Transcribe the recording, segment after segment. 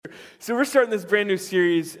So we're starting this brand new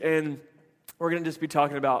series, and we're going to just be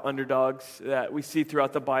talking about underdogs that we see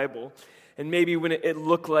throughout the Bible. And maybe when it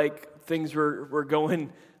looked like things were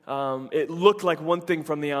going, it looked like one thing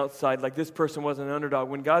from the outside, like this person was an underdog.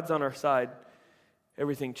 When God's on our side,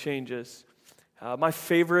 everything changes. My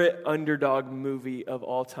favorite underdog movie of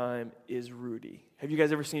all time is Rudy. Have you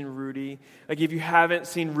guys ever seen Rudy? Like, if you haven't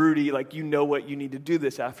seen Rudy, like, you know what you need to do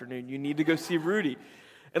this afternoon. You need to go see Rudy.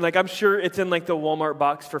 And like, I'm sure it's in like the Walmart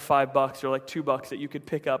box for $5 or like $2 that you could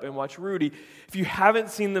pick up and watch Rudy. If you haven't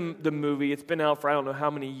seen the movie, it's been out for I don't know how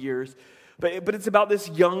many years, but it's about this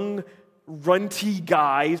young runty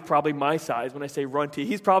guy. He's probably my size. When I say runty,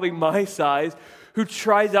 he's probably my size, who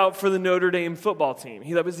tries out for the Notre Dame football team.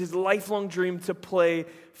 That was his lifelong dream, to play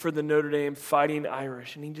for the Notre Dame Fighting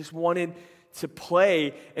Irish, and he just wanted to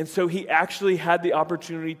play, and so he actually had the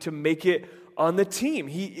opportunity to make it on the team.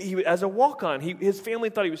 He as a walk-on. His family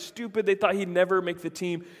thought he was stupid. They thought he'd never make the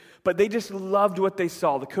team, but they just loved what they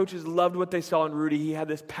saw. The coaches loved what they saw in Rudy. He had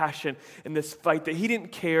this passion and this fight that he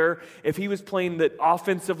didn't care if he was playing the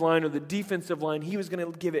offensive line or the defensive line. He was going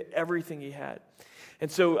to give it everything he had. And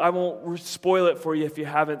so I won't spoil it for you if you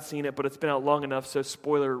haven't seen it, but it's been out long enough, so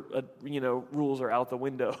spoiler, rules are out the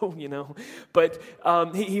window, But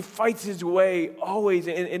he fights his way always.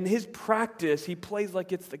 In his practice, he plays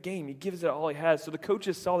like it's the game. He gives it all he has. So the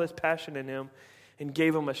coaches saw this passion in him and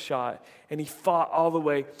gave him a shot. And he fought all the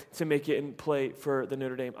way to make it and play for the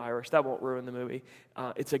Notre Dame Irish. That won't ruin the movie.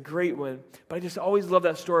 It's a great one. But I just always love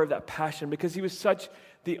that story of that passion because he was such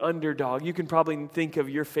the underdog. You can probably think of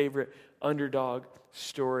your favorite underdog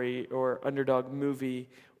story or underdog movie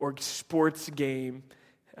or sports game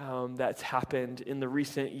that's happened in the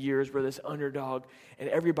recent years where this underdog and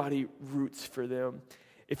everybody roots for them.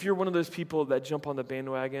 If you're one of those people that jump on the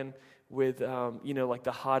bandwagon with, like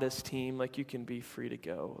the hottest team, like you can be free to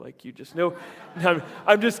go. Like you just know,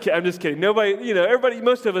 I'm just kidding. Nobody, everybody,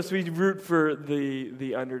 most of us, we root for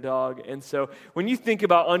the underdog. And so when you think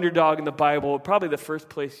about underdog in the Bible, probably the first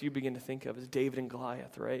place you begin to think of is David and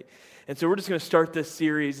Goliath, right? And so we're just going to start this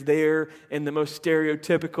series there in the most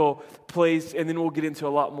stereotypical place, and then we'll get into a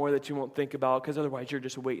lot more that you won't think about because otherwise you're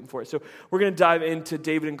just waiting for it. So we're going to dive into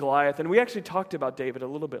David and Goliath. And we actually talked about David a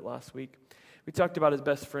little bit last week. We talked about his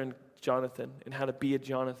best friend, Jonathan, and how to be a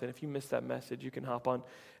Jonathan. If you missed that message, you can hop on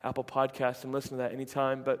Apple Podcasts and listen to that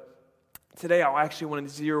anytime. But today, I actually want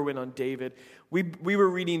to zero in on David. We were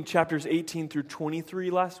reading chapters 18 through 23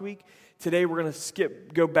 last week. Today, we're going to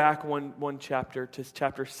go back one chapter to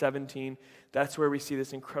chapter 17. That's where we see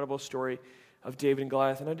this incredible story of David and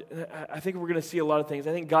Goliath. And I think we're going to see a lot of things.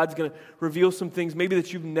 I think God's going to reveal some things maybe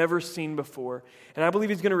that you've never seen before. And I believe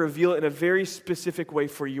He's going to reveal it in a very specific way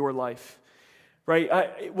for your life.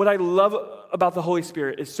 Right? What I love about the Holy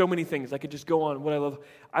Spirit is so many things. I could just go on.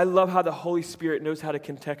 I love how the Holy Spirit knows how to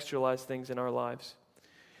contextualize things in our lives.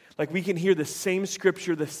 Like we can hear the same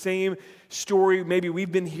scripture, the same story maybe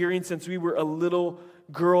we've been hearing since we were a little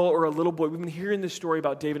girl or a little boy. We've been hearing this story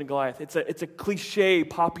about David and Goliath. It's a cliche,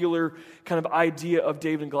 popular kind of idea of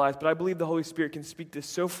David and Goliath, but I believe the Holy Spirit can speak this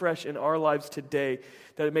so fresh in our lives today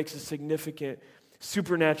that it makes a significant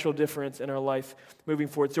supernatural difference in our life moving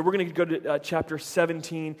forward. So we're going to go to chapter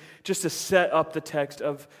 17 just to set up the text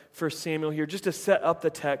of 1 Samuel here, just to set up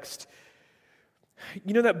the text.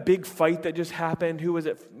 You know that big fight that just happened? Who was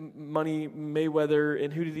it? Money Mayweather,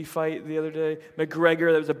 and who did he fight the other day?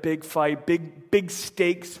 McGregor. That was a big fight, big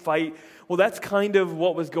stakes fight. Well, that's kind of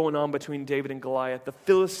what was going on between David and Goliath, the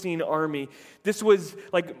Philistine army. This was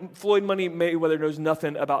like Floyd Money Mayweather knows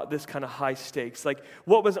nothing about this kind of high stakes. Like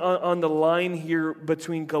what was on the line here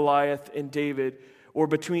between Goliath and David, or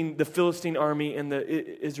between the Philistine army and the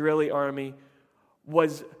Israeli army,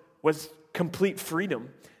 was complete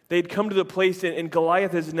freedom. They'd come to the place, and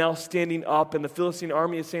Goliath is now standing up, and the Philistine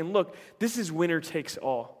army is saying, look, this is winner takes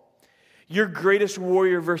all. Your greatest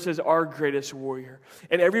warrior versus our greatest warrior.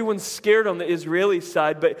 And everyone's scared on the Israeli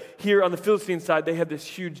side, but here on the Philistine side, they have this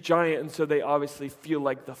huge giant, and so they obviously feel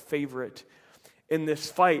like the favorite in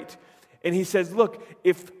this fight. And he says, look,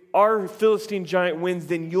 if our Philistine giant wins,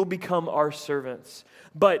 then you'll become our servants.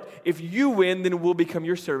 But if you win, then we'll become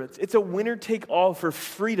your servants. It's a winner take all for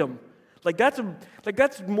freedom. Like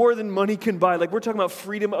that's more than money can buy. Like we're talking about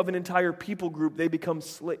freedom of an entire people group. They become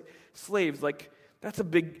slaves. Like that's a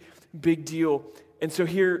big deal. And so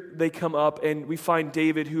here they come up, and we find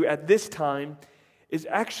David, who at this time is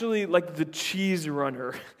actually like the cheese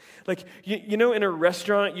runner. Like, in a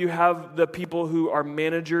restaurant, you have the people who are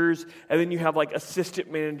managers, and then you have like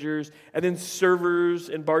assistant managers, and then servers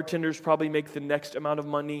and bartenders probably make the next amount of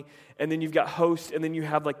money, and then you've got hosts, and then you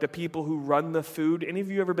have like the people who run the food. Any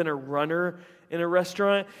of you ever been a runner in a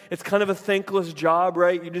restaurant. It's kind of a thankless job,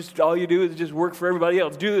 right? All you do is just work for everybody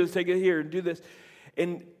else. Do this, take it here, and do this.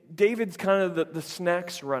 And David's kind of the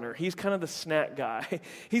snacks runner. He's kind of the snack guy.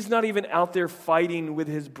 He's not even out there fighting with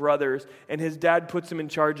his brothers, and his dad puts him in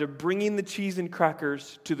charge of bringing the cheese and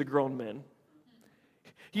crackers to the grown men.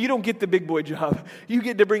 You don't get the big boy job. You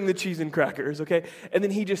get to bring the cheese and crackers, okay? And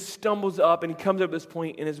then he just stumbles up and he comes up to this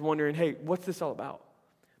point and is wondering, hey, what's this all about?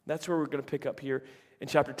 That's where we're going to pick up here in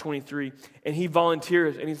chapter 23. And he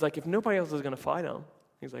volunteers and he's like, if nobody else is going to fight him,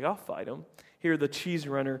 he's like, I'll fight him. Here the cheese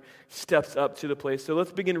runner steps up to the place. So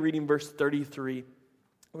let's begin reading verse 33.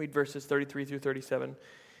 I'll read verses 33 through 37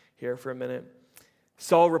 here for a minute.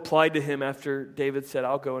 Saul replied to him after David said,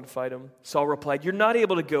 I'll go and fight him. Saul replied, you're not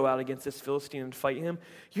able to go out against this Philistine and fight him.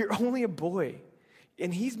 You're only a boy.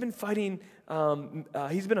 And he's been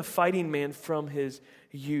a fighting man from his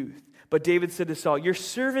youth. But David said to Saul, your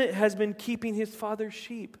servant has been keeping his father's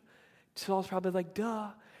sheep. Saul's probably like, duh,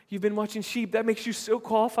 you've been watching sheep. That makes you so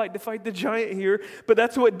qualified to fight the giant here. But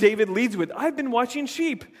that's what David leads with. I've been watching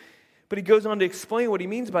sheep. But he goes on to explain what he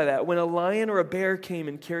means by that. When a lion or a bear came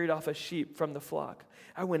and carried off a sheep from the flock,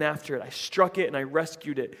 I went after it. I struck it and I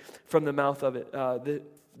rescued it from the mouth of it,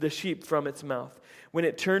 the sheep from its mouth. When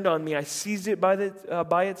it turned on me, I seized it by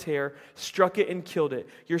its hair, struck it and killed it.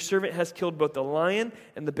 Your servant has killed both the lion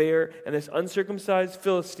and the bear, and this uncircumcised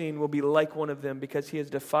Philistine will be like one of them because he has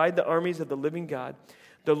defied the armies of the living God.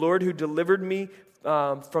 The Lord who delivered me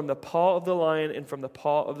from the paw of the lion and from the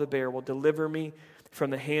paw of the bear will deliver me from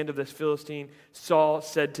the hand of this Philistine. Saul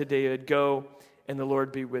said to David, go, and the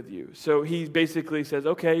Lord be with you. So he basically says,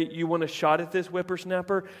 okay, you want a shot at this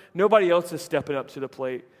whippersnapper? Nobody else is stepping up to the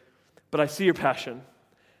plate, but I see your passion.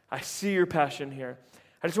 I see your passion here.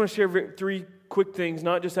 I just want to share three quick things,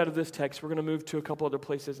 not just out of this text. We're going to move to a couple other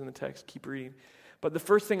places in the text. Keep reading. But the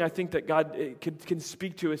first thing I think that God can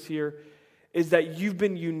speak to us here is that you've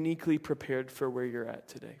been uniquely prepared for where you're at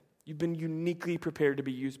today. You've been uniquely prepared to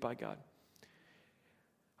be used by God.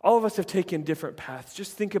 All of us have taken different paths.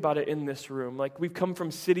 Just think about it in this room. Like, we've come from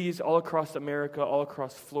cities all across America, all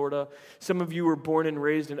across Florida. Some of you were born and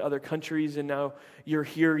raised in other countries, and now you're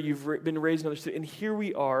here. You've been raised in other cities. And here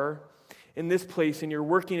we are in this place, and you're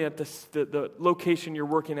working at the location you're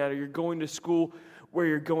working at, or you're going to school where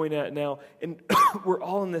you're going at now. And we're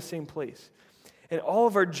all in the same place. And all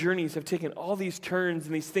of our journeys have taken all these turns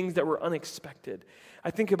and these things that were unexpected. I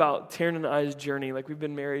think about Taryn and I's journey. Like, we've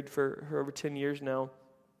been married for over 10 years now.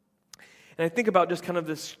 And I think about just kind of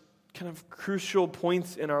this kind of crucial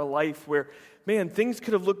points in our life where, man, things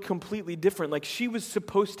could have looked completely different. Like, she was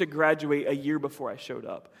supposed to graduate a year before I showed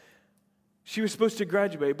up. She was supposed to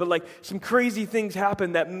graduate, but like some crazy things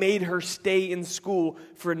happened that made her stay in school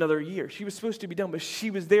for another year. She was supposed to be done, but she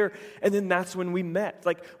was there, and then that's when we met.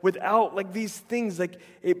 Like, without like these things,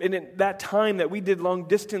 that time that we did long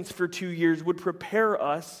distance for 2 years would prepare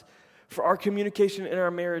us for our communication in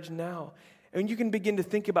our marriage now. And you can begin to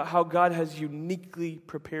think about how God has uniquely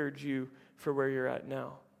prepared you for where you're at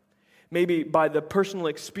now. Maybe by the personal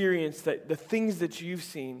experience, that the things that you've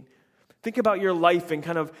seen. Think about your life and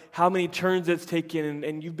kind of how many turns it's taken,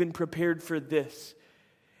 and you've been prepared for this.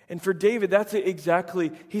 And for David, that's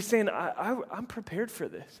exactly, he's saying, I'm prepared for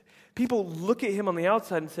this. People look at him on the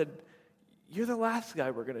outside and said, you're the last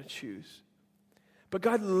guy we're going to choose. But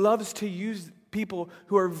God loves to use people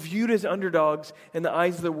who are viewed as underdogs in the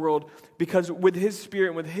eyes of the world, because with His Spirit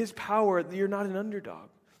and with His power, you're not an underdog.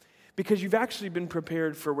 Because you've actually been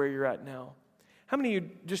prepared for where you're at now. How many of you,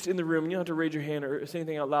 just in the room, you don't have to raise your hand or say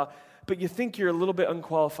anything out loud, but you think you're a little bit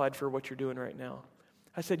unqualified for what you're doing right now?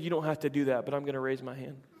 I said you don't have to do that, but I'm going to raise my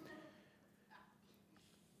hand.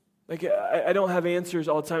 Like, I don't have answers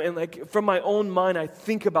all the time. And like, from my own mind, I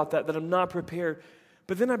think about that I'm not prepared.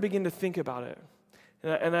 But then I begin to think about it.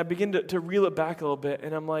 And I begin to reel it back a little bit,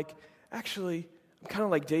 and I'm like, actually, I'm kind of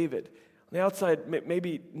like David. On the outside,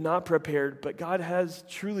 maybe not prepared, but God has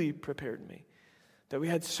truly prepared me. That we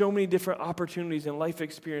had so many different opportunities and life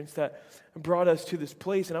experience that brought us to this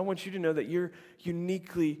place, and I want you to know that you're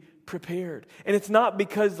uniquely prepared. And it's not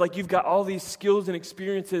because like you've got all these skills and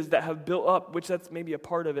experiences that have built up, which that's maybe a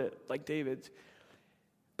part of it, like David's.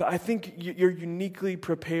 But I think you're uniquely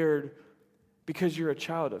prepared because you're a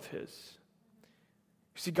child of His.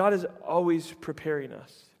 You see, God is always preparing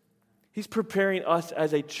us. He's preparing us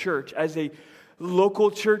as a church, as a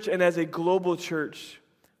local church and as a global church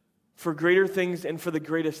for greater things and for the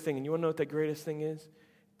greatest thing. And you want to know what that greatest thing is?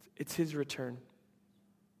 It's His return.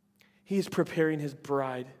 He is preparing His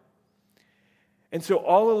bride. And so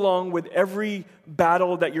all along with every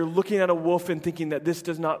battle that you're looking at a wolf and thinking that this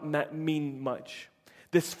does not mean much,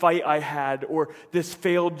 this fight I had, or this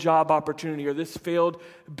failed job opportunity, or this failed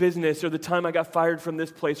business, or the time I got fired from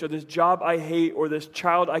this place, or this job I hate, or this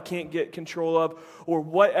child I can't get control of, or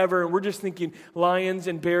whatever. And we're just thinking lions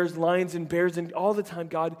and bears, and all the time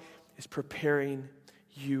God is preparing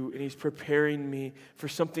you, and he's preparing me for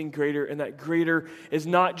something greater. And that greater is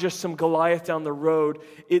not just some Goliath down the road.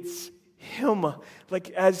 It's him, like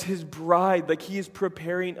as his bride, like he is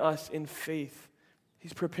preparing us in faith.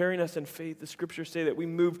 He's preparing us in faith. The scriptures say that we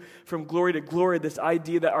move from glory to glory, this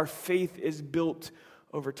idea that our faith is built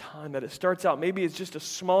over time, that it starts out, maybe it's just as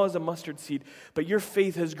small as a mustard seed, but your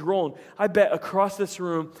faith has grown. I bet across this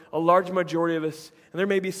room, a large majority of us, and there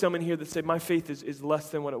may be some in here that say, my faith is less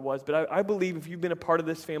than what it was, but I believe if you've been a part of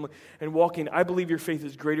this family and walking, I believe your faith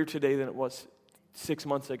is greater today than it was 6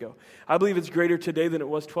 months ago. I believe it's greater today than it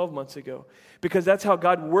was 12 months ago, because that's how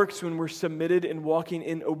God works when we're submitted and walking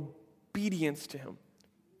in obedience to him.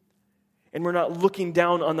 And we're not looking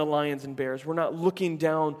down on the lions and bears. We're not looking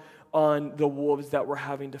down on the wolves that we're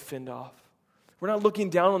having to fend off. We're not looking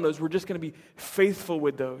down on those. We're just going to be faithful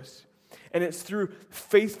with those. And it's through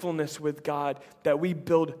faithfulness with God that we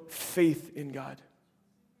build faith in God.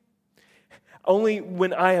 Only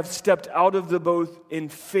when I have stepped out of the boat in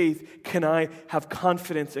faith can I have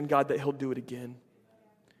confidence in God that he'll do it again.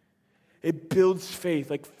 It builds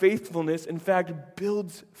faith. Like faithfulness, in fact,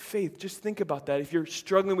 builds faith. Just think about that. If you're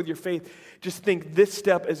struggling with your faith, just think this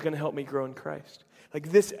step is going to help me grow in Christ.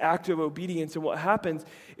 Like this act of obedience. And what happens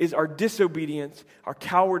is our disobedience, our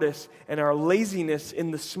cowardice, and our laziness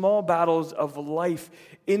in the small battles of life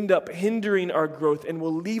end up hindering our growth and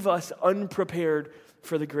will leave us unprepared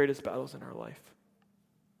for the greatest battles in our life.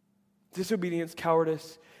 Disobedience,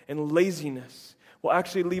 cowardice, and laziness will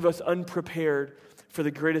actually leave us unprepared for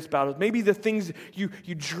the greatest battles. Maybe the things you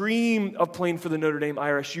dream of playing for the Notre Dame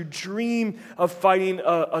Irish. You dream of fighting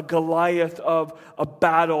a Goliath of a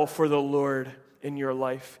battle for the Lord in your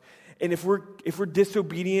life. And if we're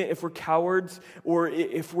disobedient, if we're cowards, or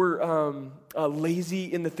if we're lazy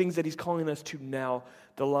in the things that he's calling us to now,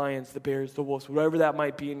 the lions, the bears, the wolves, whatever that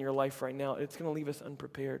might be in your life right now, it's going to leave us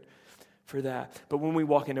unprepared for that. But when we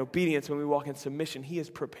walk in obedience, when we walk in submission, he is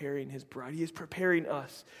preparing his bride. He is preparing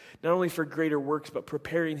us, not only for greater works, but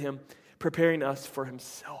preparing us for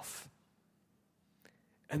himself.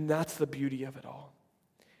 And that's the beauty of it all.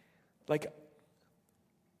 Like,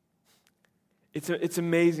 it's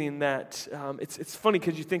amazing that, it's funny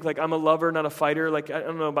because you think like I'm a lover, not a fighter. Like, I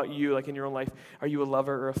don't know about you, like in your own life, are you a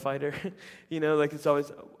lover or a fighter? Like it's always,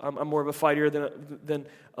 I'm more of a fighter than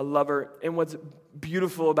a lover. And what's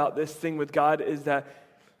beautiful about this thing with God is that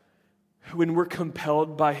when we're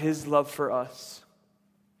compelled by his love for us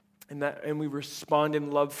and we respond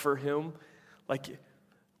in love for him, like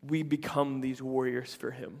we become these warriors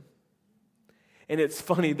for him. And it's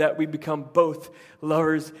funny that we become both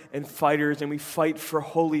lovers and fighters, and we fight for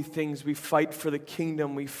holy things. We fight for the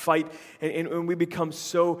kingdom. We fight, and we become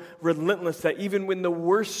so relentless that even when the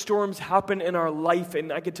worst storms happen in our life,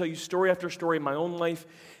 and I could tell you story after story in my own life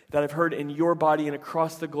that I've heard in your body and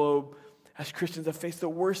across the globe, as Christians have faced the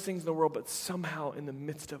worst things in the world, but somehow in the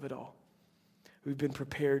midst of it all, we've been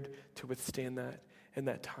prepared to withstand that in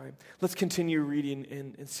that time. Let's continue reading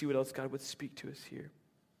and see what else God would speak to us here.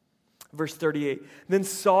 Verse 38, then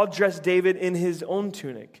Saul dressed David in his own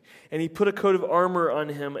tunic, and he put a coat of armor on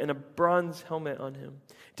him and a bronze helmet on him.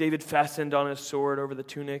 David fastened on his sword over the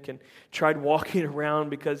tunic and tried walking around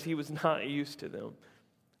because he was not used to them.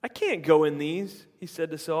 I can't go in these, he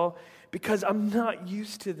said to Saul, because I'm not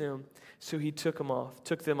used to them. So he took them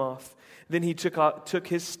off. Then he took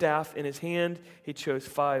his staff in his hand. He chose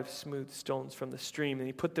 5 smooth stones from the stream, and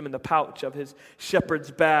he put them in the pouch of his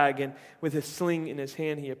shepherd's bag. And with his sling in his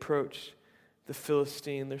hand, he approached the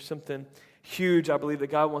Philistine. There's something huge, I believe,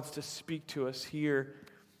 that God wants to speak to us here.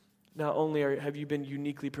 Not only have you been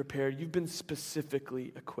uniquely prepared, you've been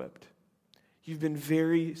specifically equipped. You've been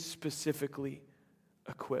very specifically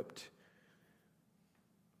equipped.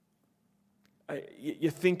 You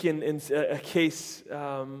think in a case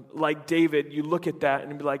like David, you look at that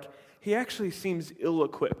and be like, he actually seems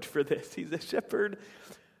ill-equipped for this. He's a shepherd,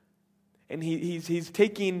 and he's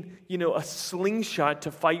taking a slingshot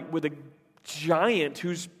to fight with a giant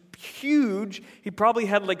who's huge. He probably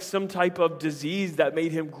had like some type of disease that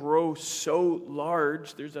made him grow so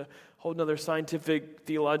large. There's a whole other scientific,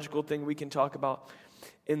 theological thing we can talk about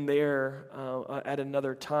in there at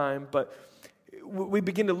another time, but we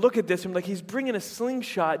begin to look at this and like he's bringing a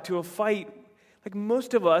slingshot to a fight. Like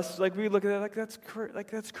most of us, like we look at that like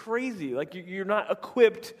that's crazy. Like you're not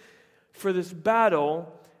equipped for this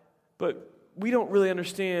battle, but we don't really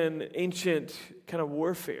understand ancient kind of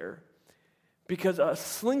warfare Because a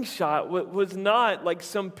slingshot was not like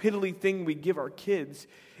some piddly thing we give our kids.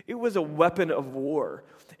 It was a weapon of war.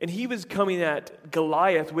 And he was coming at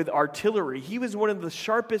Goliath with artillery. He was one of the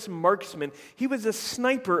sharpest marksmen. He was a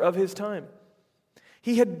sniper of his time.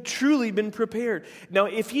 He had truly been prepared. Now,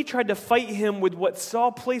 if he tried to fight him with what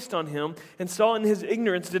Saul placed on him, and Saul in his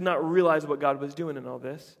ignorance did not realize what God was doing in all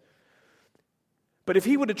this, but if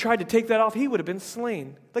he would have tried to take that off, he would have been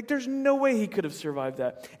slain. Like, there's no way he could have survived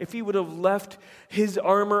that. If he would have left his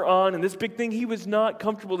armor on and this big thing, he was not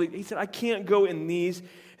comfortable. He said, I can't go in these.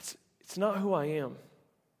 It's not who I am.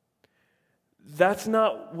 That's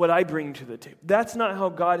not what I bring to the table. That's not how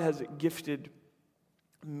God has gifted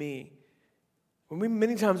me.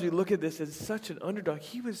 Many times we look at this as such an underdog.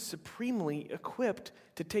 He was supremely equipped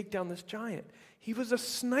to take down this giant. He was a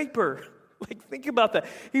sniper. Like, think about that.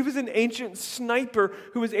 He was an ancient sniper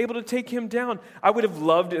who was able to take him down. I would have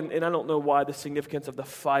loved, and I don't know why, the significance of the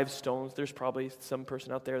 5 stones. There's probably some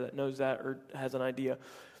person out there that knows that or has an idea.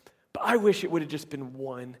 But I wish it would have just been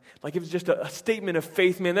one. Like, it was just a statement of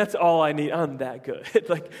faith. Man, that's all I need. I'm that good.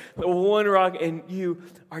 Like, one rock and you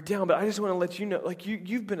are down. But I just want to let you know, like,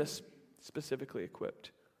 you've been specifically equipped.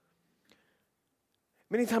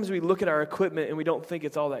 Many times we look at our equipment and we don't think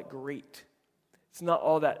it's all that great. It's not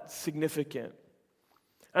all that significant.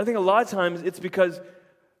 And I think a lot of times it's because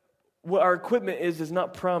what our equipment is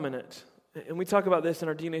not prominent. And we talk about this in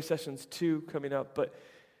our DNA sessions too coming up, but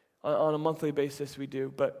on a monthly basis we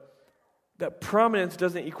do. But that prominence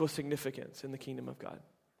doesn't equal significance in the kingdom of God.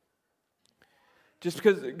 Just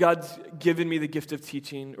because God's given me the gift of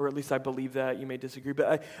teaching, or at least I believe that, you may disagree,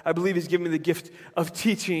 but I believe He's given me the gift of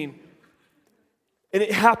teaching, and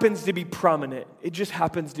it happens to be prominent. It just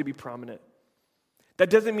happens to be prominent. That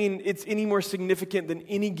doesn't mean it's any more significant than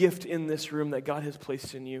any gift in this room that God has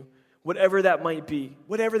placed in you. Whatever that might be.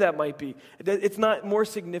 It's not more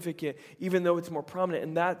significant, even though it's more prominent.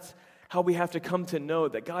 And that's how we have to come to know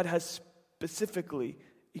that God has specifically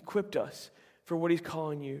equipped us for what He's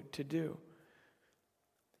calling you to do.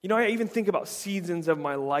 You know, I even think about seasons of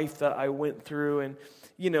my life that I went through, and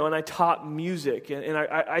I taught music, and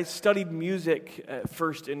I studied music at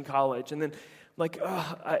first in college, and then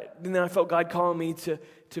then I felt God calling me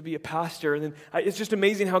to be a pastor. And then it's just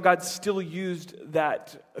amazing how God still used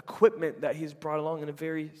that equipment that He's brought along in a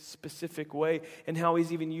very specific way, and how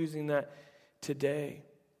He's even using that today.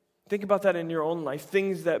 Think about that in your own life.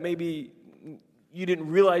 Things that maybe you didn't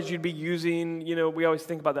realize you'd be using. We always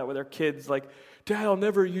think about that with our kids, like, Dad, I'll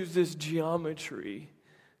never use this geometry.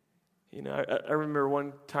 I remember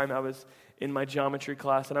one time I was in my geometry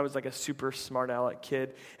class, and I was like a super smart aleck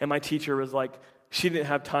kid, and my teacher was like, she didn't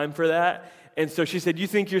have time for that, and so she said, you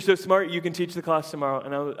think you're so smart, you can teach the class tomorrow.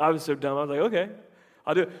 And I was so dumb, I was like, okay,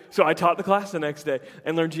 I'll do it. So I taught the class the next day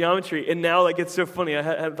and learned geometry, and now it's so funny, I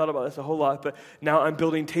hadn't thought about this a whole lot, but now I'm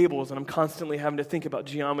building tables, and I'm constantly having to think about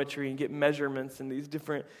geometry and get measurements and these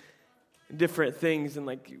different things,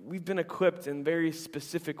 and we've been equipped in very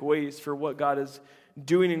specific ways for what God is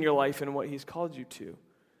doing in your life and what He's called you to.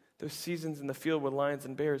 Those seasons in the field with lions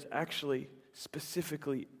and bears actually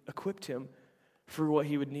specifically equipped him for what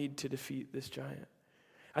he would need to defeat this giant.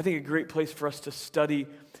 I think a great place for us to study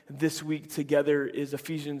this week together is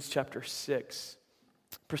Ephesians chapter 6.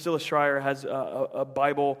 Priscilla Schreier has a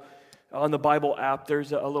Bible, on the Bible app,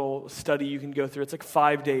 there's a little study you can go through. It's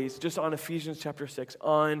 5 days just on Ephesians chapter 6,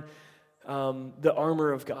 on the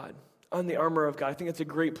armor of God. On the armor of God. I think it's a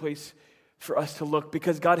great place for us to look,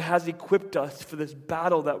 because God has equipped us for this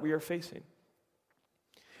battle that we are facing.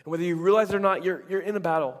 And whether you realize it or not, you're in a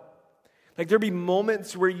battle. There'll be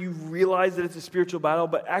moments where you realize that it's a spiritual battle,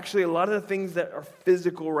 but actually a lot of the things that are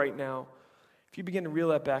physical right now, if you begin to reel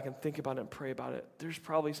that back and think about it and pray about it, there's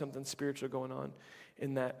probably something spiritual going on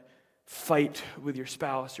in that fight with your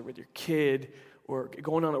spouse or with your kid or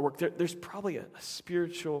going on at work. There's probably a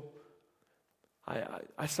spiritual.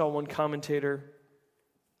 I saw one commentator,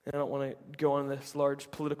 and I don't want to go on this large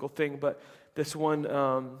political thing, but this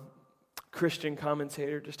one Christian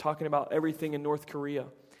commentator just talking about everything in North Korea,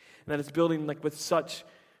 and that it's building with such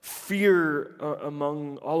fear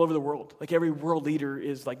among all over the world. Every world leader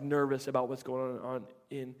is nervous about what's going on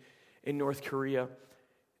in North Korea.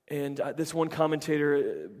 And this one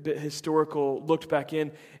commentator, a bit historical, looked back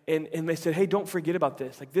in, and they said, hey, don't forget about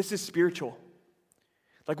this. This is spiritual.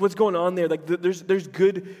 What's going on there? There's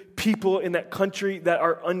good people in that country that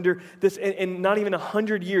are under this, and not even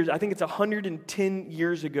 100 years. I think it's 110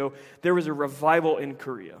 years ago, there was a revival in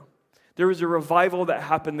Korea. There was a revival that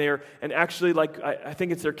happened there, and actually, I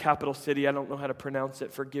think it's their capital city. I don't know how to pronounce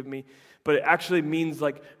it, forgive me. But it actually means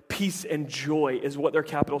peace and joy is what their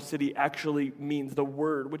capital city actually means, the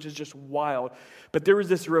word, which is just wild. But there was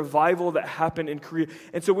this revival that happened in Korea.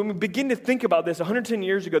 And so when we begin to think about this, 110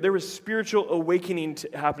 years ago, there was spiritual awakening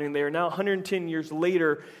happening there. Now, 110 years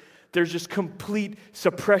later, there's just complete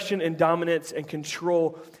suppression and dominance and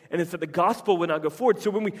control. And it's that the gospel would not go forward.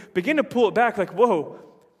 So when we begin to pull it back, whoa,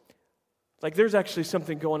 there's actually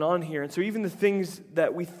something going on here. And so even the things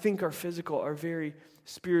that we think are physical are very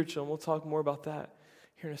spiritual. And we'll talk more about that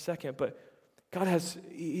here in a second. But God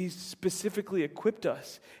He's specifically equipped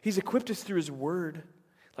us. He's equipped us through His Word.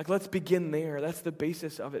 Let's begin there. That's the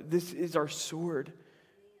basis of it. This is our sword.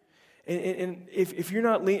 And if you're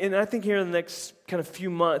not, and I think here in the next kind of few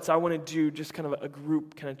months, I want to do just kind of a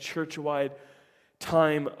group, kind of church-wide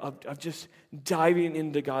time of just diving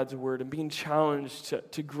into God's Word and being challenged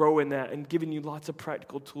to grow in that and giving you lots of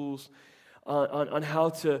practical tools on how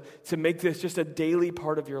to make this just a daily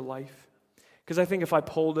part of your life. Because I think if I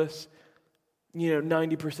polled us,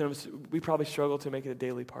 90% of us, we probably struggle to make it a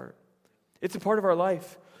daily part. It's a part of our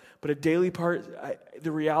life, but a daily part,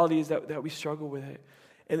 the reality is that we struggle with it.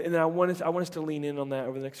 And I want us to lean in on that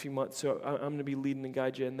over the next few months. So I'm going to be leading and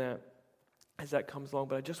guide you in that as that comes along.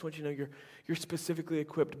 But I just want you to know you're specifically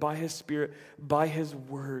equipped by His Spirit, by His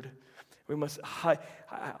Word. We must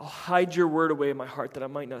I'll hide your word away in my heart that I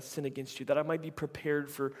might not sin against you, that I might be prepared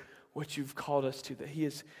for what you've called us to, that He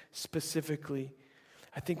is specifically.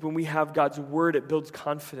 I think when we have God's Word, it builds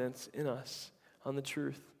confidence in us on the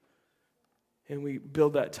truth. And we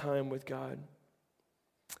build that time with God.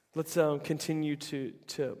 Let's continue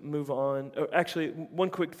to move on. Oh, actually, one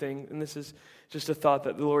quick thing, and this is just a thought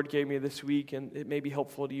that the Lord gave me this week, and it may be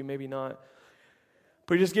helpful to you, maybe not.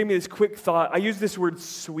 But He just gave me this quick thought. I use this word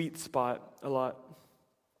sweet spot a lot.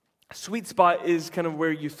 Sweet spot is kind of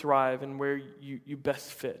where you thrive and where you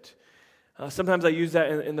best fit. Sometimes I use that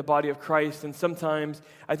in the body of Christ, and sometimes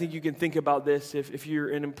I think you can think about this if you're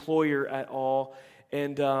an employer at all.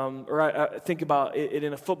 And or I think about it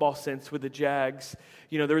in a football sense with the Jags.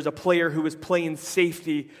 There was a player who was playing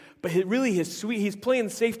safety, but he's playing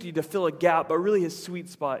safety to fill a gap, but really his sweet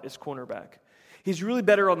spot is cornerback. He's really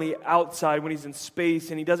better on the outside when he's in space,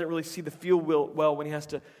 and he doesn't really see the field well when he has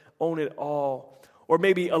to own it all. Or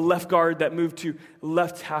maybe a left guard that moved to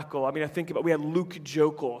left tackle. I think about, we had Luke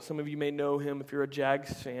Jokel. Some of you may know him if you're a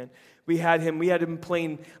Jags fan. We had him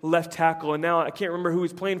playing left tackle, and now I can't remember who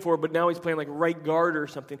he's playing for, but now he's playing right guard or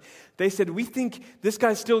something. They said, we think this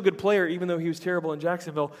guy's still a good player, even though he was terrible in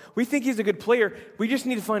Jacksonville. We think he's a good player. We just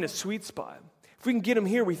need to find a sweet spot. If we can get him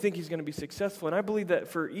here, we think he's going to be successful. And I believe that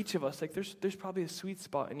for each of us, there's probably a sweet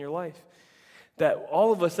spot in your life. That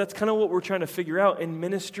all of us, that's kind of what we're trying to figure out in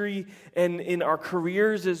ministry and in our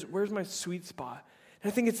careers is, where's my sweet spot?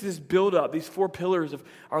 And I think it's this build-up, these 4 pillars of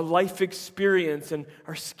our life experience and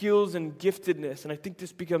our skills and giftedness. And I think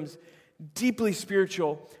this becomes deeply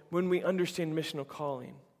spiritual when we understand missional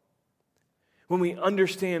calling. When we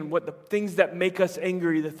understand what the things that make us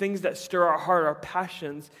angry, the things that stir our heart, our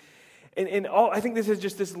passions. And I think this is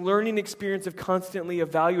just this learning experience of constantly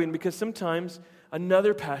evaluating, because sometimes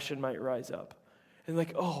another passion might rise up. And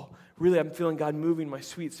really, I'm feeling God moving my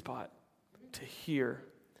sweet spot to here.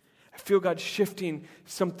 I feel God shifting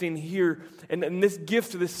something here. And this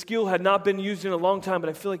gift, this skill had not been used in a long time, but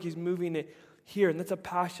I feel like He's moving it here. And that's a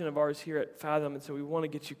passion of ours here at Fathom. And so we want to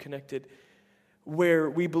get you connected where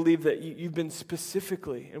we believe that you've been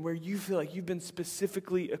specifically, and where you feel like you've been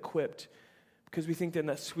specifically equipped, because we think that in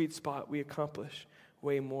that sweet spot we accomplish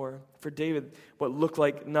way more. For David, what looked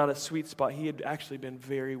like not a sweet spot, he had actually been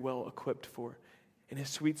very well equipped for. And his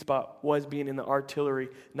sweet spot was being in the artillery,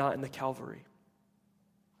 not in the cavalry.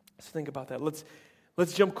 So think about that.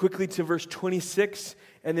 Let's jump quickly to verse 26,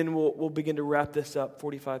 and then we'll begin to wrap this up,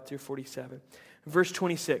 45 through 47. Verse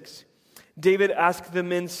 26, David asked the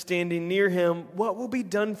men standing near him, what will be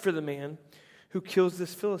done for the man who kills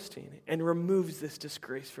this Philistine and removes this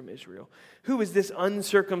disgrace from Israel? Who is this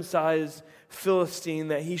uncircumcised Philistine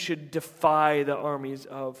that he should defy the armies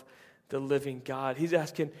of the living God? He's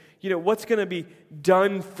asking, what's going to be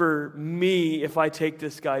done for me if I take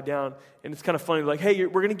this guy down? And it's kind of funny, hey,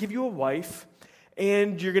 we're going to give you a wife,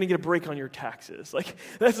 and you're going to get a break on your taxes.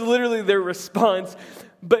 That's literally their response.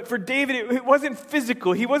 But for David, it wasn't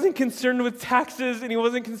physical. He wasn't concerned with taxes, and he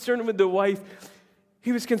wasn't concerned with the wife.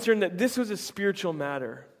 He was concerned that this was a spiritual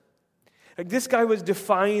matter. This guy was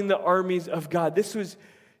defying the armies of God. This was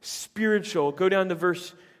spiritual. Go down to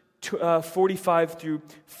verse 45 through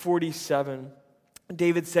 47.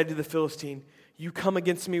 David said to the Philistine, You come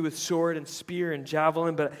against me with sword and spear and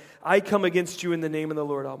javelin, but I come against you in the name of the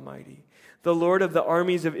Lord Almighty, the Lord of the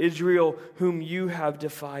armies of Israel, whom you have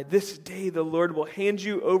defied. This day the Lord will hand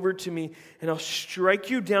you over to me, and I'll strike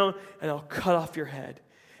you down, and I'll cut off your head.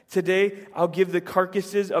 Today I'll give the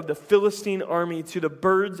carcasses of the Philistine army to the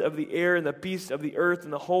birds of the air and the beasts of the earth,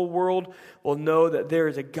 and the whole world will know that there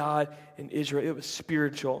is a God in Israel. It was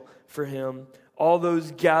spiritual for him. All those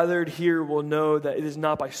gathered here will know that it is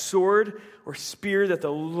not by sword or spear that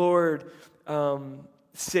the Lord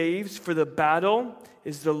saves, for the battle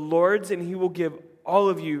is the Lord's, and he will give all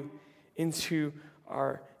of you into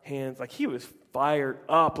our hands. Like, he was fired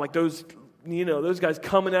up, like those guys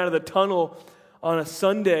coming out of the tunnel on a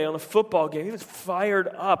Sunday on a football game. He was fired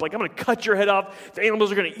up. Like, I'm going to cut your head off. The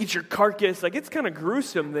animals are going to eat your carcass. Like, it's kind of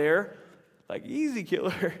gruesome there. Like, easy,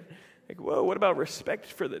 killer. Like, whoa, what about respect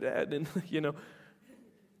for the dead? And,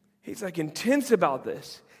 he's like intense about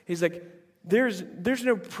this. He's like, there's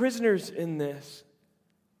no prisoners in this.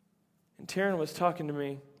 And Taryn was talking to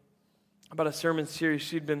me about a sermon series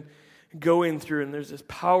she'd been going through, and there's this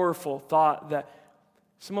powerful thought that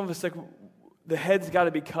some of us, like, the head's got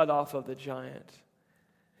to be cut off of the giant.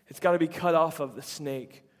 It's got to be cut off of the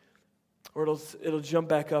snake, or it'll jump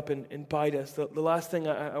back up and bite us. The last thing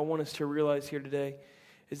I want us to realize here today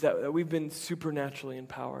is that we've been supernaturally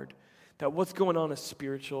empowered. That what's going on is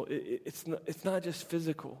spiritual. It's not just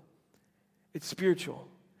physical. It's spiritual.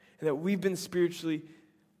 And that we've been spiritually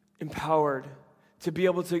empowered to be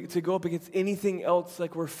able to go up against anything else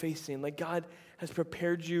like we're facing. Like, God has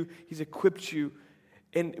prepared you. He's equipped you.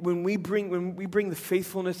 And when we bring the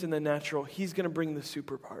faithfulness in the natural, He's going to bring the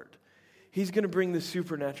super part. He's going to bring the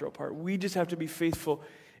supernatural part. We just have to be faithful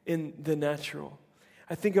in the natural.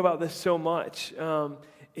 I think about this so much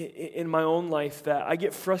in my own life that I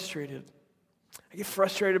get frustrated. I get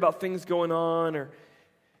frustrated about things going on, or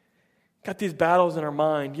got these battles in our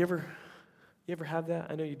mind. You ever have that?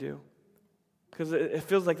 I know you do. Because it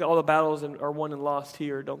feels like all the battles are won and lost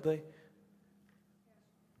here, don't they?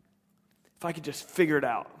 If I could just figure it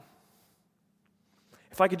out.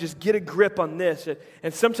 If I could just get a grip on this.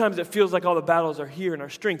 And sometimes it feels like all the battles are here in our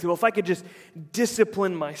strength. Well, if I could just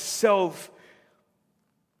discipline myself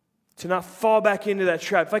to not fall back into that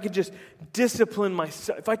trap. If I could just discipline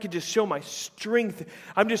myself. If I could just show my strength.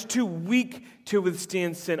 I'm just too weak to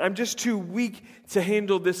withstand sin. I'm just too weak to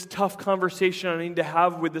handle this tough conversation I need to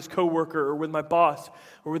have with this coworker or with my boss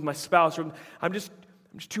or with my spouse. I'm just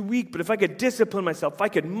too weak. But if I could discipline myself, if I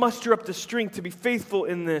could muster up the strength to be faithful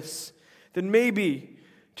in this, then maybe,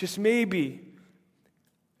 just maybe,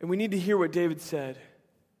 and we need to hear what David said,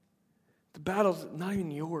 the battle's not even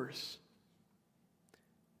yours.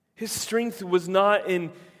 His strength was not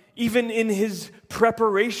even in his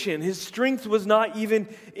preparation. His strength was not even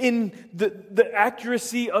in the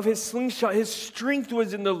accuracy of his slingshot. His strength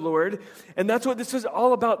was in the Lord. And that's what this was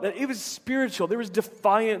all about. That it was spiritual. There was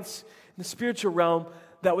defiance in the spiritual realm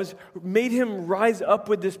that made him rise up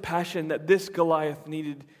with this passion that this Goliath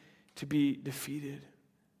needed to be defeated.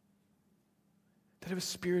 That it was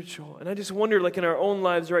spiritual. And I just wonder, like in our own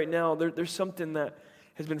lives right now, there's something that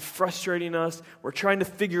has been frustrating us. We're trying to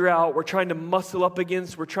figure out, we're trying to muscle up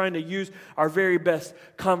against, we're trying to use our very best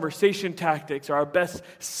conversation tactics or our best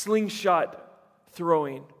slingshot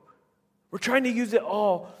throwing. We're trying to use it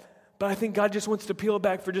all, but I think God just wants to peel it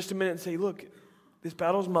back for just a minute and say, look, this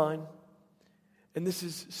battle's mine, and this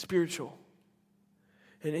is spiritual.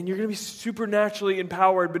 And you're going to be supernaturally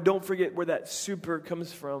empowered, but don't forget where that super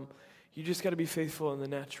comes from. You just got to be faithful in the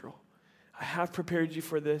natural. I have prepared you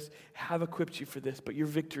for this, have equipped you for this, but your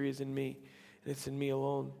victory is in me, and it's in me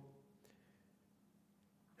alone.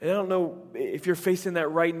 And I don't know if you're facing that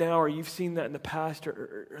right now, or you've seen that in the past,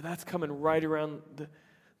 or that's coming right around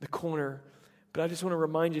the corner. But I just want to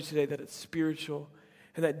remind you today that it's spiritual,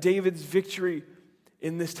 and that David's victory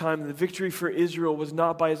in this time, the victory for Israel, was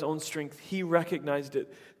not by his own strength. He recognized it.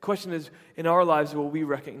 The question is, in our lives, will we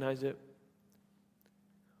recognize it?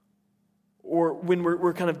 Or when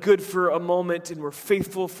we're kind of good for a moment and we're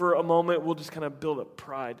faithful for a moment, we'll just kind of build up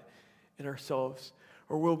pride in ourselves.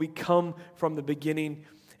 Or will we come from the beginning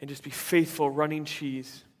and just be faithful running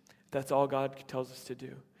cheese? That's all God tells us to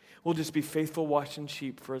do. We'll just be faithful watching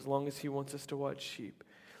sheep for as long as He wants us to watch sheep.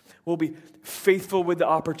 We'll be faithful with the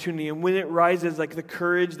opportunity. And when it rises, like the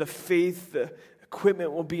courage, the faith, the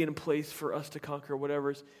equipment will be in place for us to conquer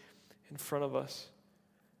whatever's in front of us.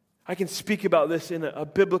 I can speak about this in a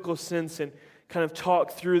biblical sense and kind of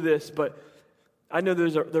talk through this, but I know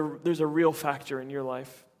there's a real factor in your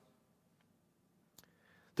life.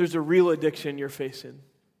 There's a real addiction you're facing.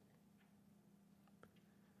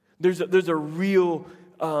 There's a real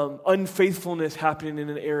unfaithfulness happening in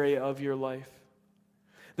an area of your life.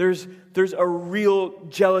 There's a real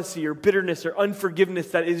jealousy or bitterness or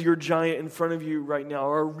unforgiveness that is your giant in front of you right now,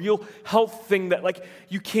 or a real health thing that like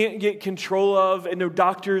you can't get control of, and no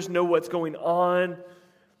doctors know what's going on.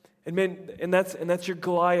 And that's your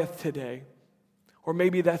Goliath today. Or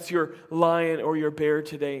maybe that's your lion or your bear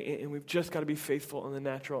today, and we've just got to be faithful in the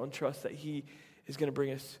natural and trust that He is going to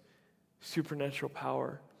bring us supernatural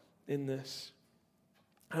power in this.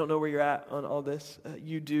 I don't know where you're at on all this.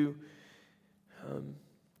 You do.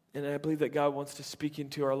 And I believe that God wants to speak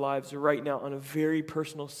into our lives right now on a very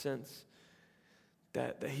personal sense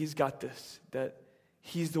that He's got this, that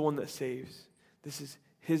He's the one that saves. This is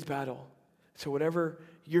His battle. So whatever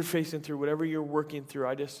you're facing through, whatever you're working through,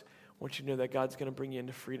 I just want you to know that God's going to bring you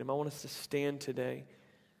into freedom. I want us to stand today.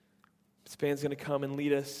 This band's going to come and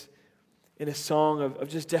lead us in a song of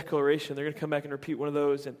just declaration. They're going to come back and repeat one of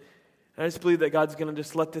those. And I just believe that God's going to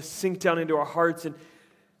just let this sink down into our hearts.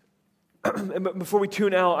 And before we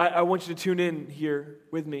tune out, I want you to tune in here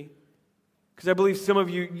with me. Because I believe some of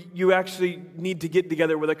you actually need to get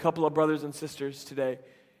together with a couple of brothers and sisters today.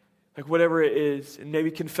 Like whatever it is. And maybe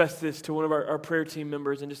confess this to one of our prayer team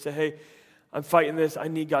members and just say, hey, I'm fighting this. I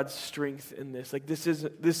need God's strength in this. Like this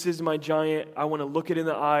is my giant. I want to look it in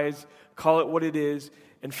the eyes, call it what it is,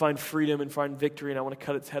 and find freedom and find victory. And I want to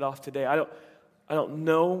cut its head off today. I don't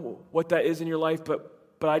know what that is in your life, but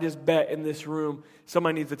I just bet in this room,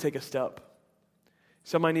 somebody needs to take a step.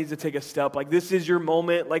 Somebody needs to take a step. Like this is your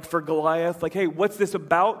moment, like for Goliath. Like, hey, what's this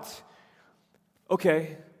about?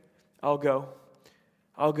 Okay, I'll go.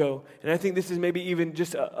 And I think this is maybe even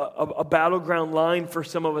just a battleground line for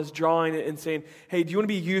some of us, drawing it and saying, hey, do you want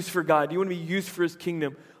to be used for God? Do you want to be used for His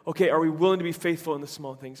kingdom? Okay, are we willing to be faithful in the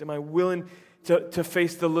small things? Am I willing to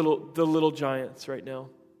face the little giants right now?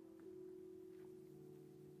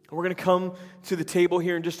 We're going to come to the table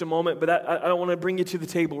here in just a moment, but I don't want to bring you to the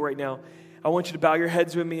table right now. I want you to bow your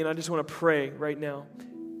heads with me, and I just want to pray right now.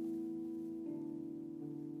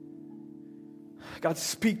 God,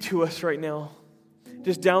 speak to us right now.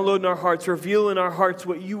 Just download in our hearts, reveal in our hearts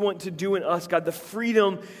what you want to do in us, God, the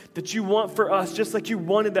freedom that you want for us, just like you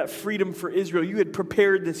wanted that freedom for Israel. You had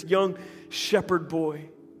prepared this young shepherd boy.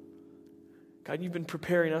 God, you've been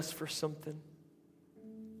preparing us for something.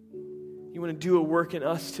 You want to do a work in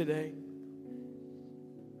us today.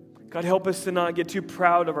 God, help us to not get too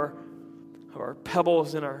proud of our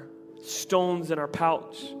pebbles and our stones in our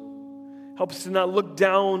pouch. Help us to not look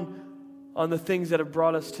down on the things that have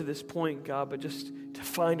brought us to this point, God, but just to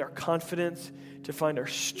find our confidence, to find our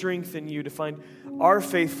strength in you, to find our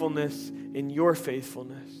faithfulness in your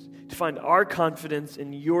faithfulness, to find our confidence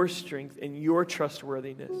in your strength and your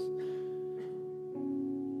trustworthiness.